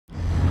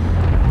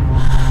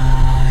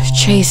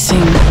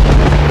chasing.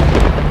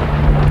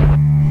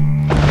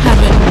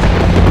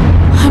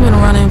 I've been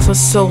running for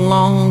so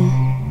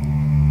long.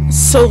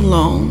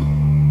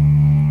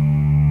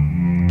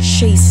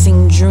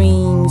 Chasing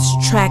dreams,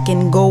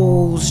 tracking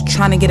goals,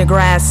 trying to get a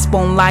grasp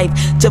on life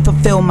to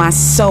fulfill my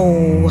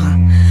soul.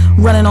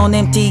 Running on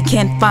empty,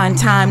 can't find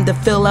time to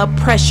fill up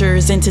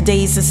pressures in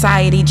today's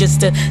society,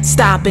 just to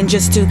stop and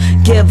just to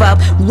give up.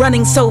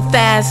 Running so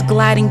fast,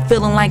 gliding,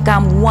 feeling like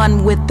I'm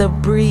one with the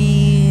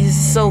breeze.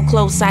 So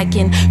close I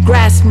can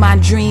grasp my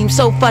dream,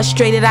 so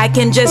frustrated I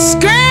can just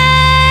scream.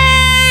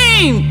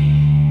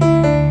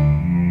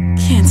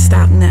 Can't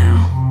stop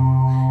now,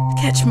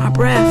 catch my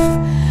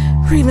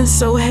breath, breathing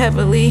so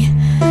heavily.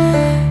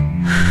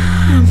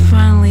 I'm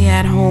finally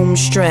at home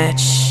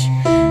stretch.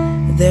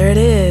 There it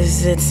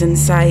is, it's in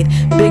sight,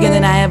 bigger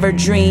than I ever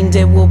dreamed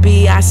it will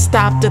be. I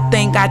stop to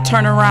think, I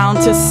turn around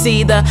to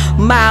see the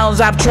miles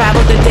I've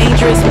traveled, the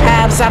dangerous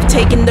paths I've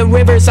taken, the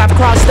rivers I've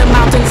crossed, the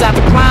mountains I've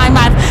climbed.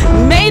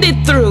 I've made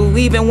it through,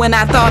 even when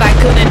I thought I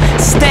couldn't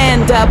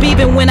stand up,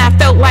 even when I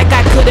felt like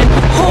I couldn't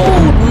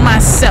hold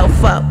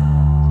myself up.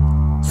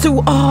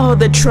 Through all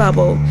the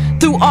trouble,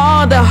 through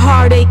all the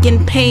heartache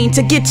and pain,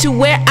 to get to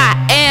where I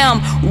am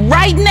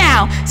right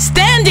now,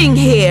 standing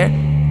here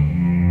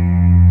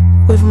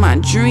with my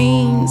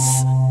dreams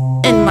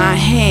in my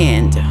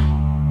hand,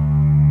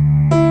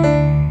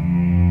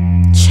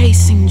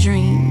 chasing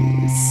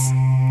dreams,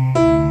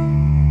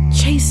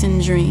 chasing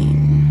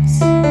dreams.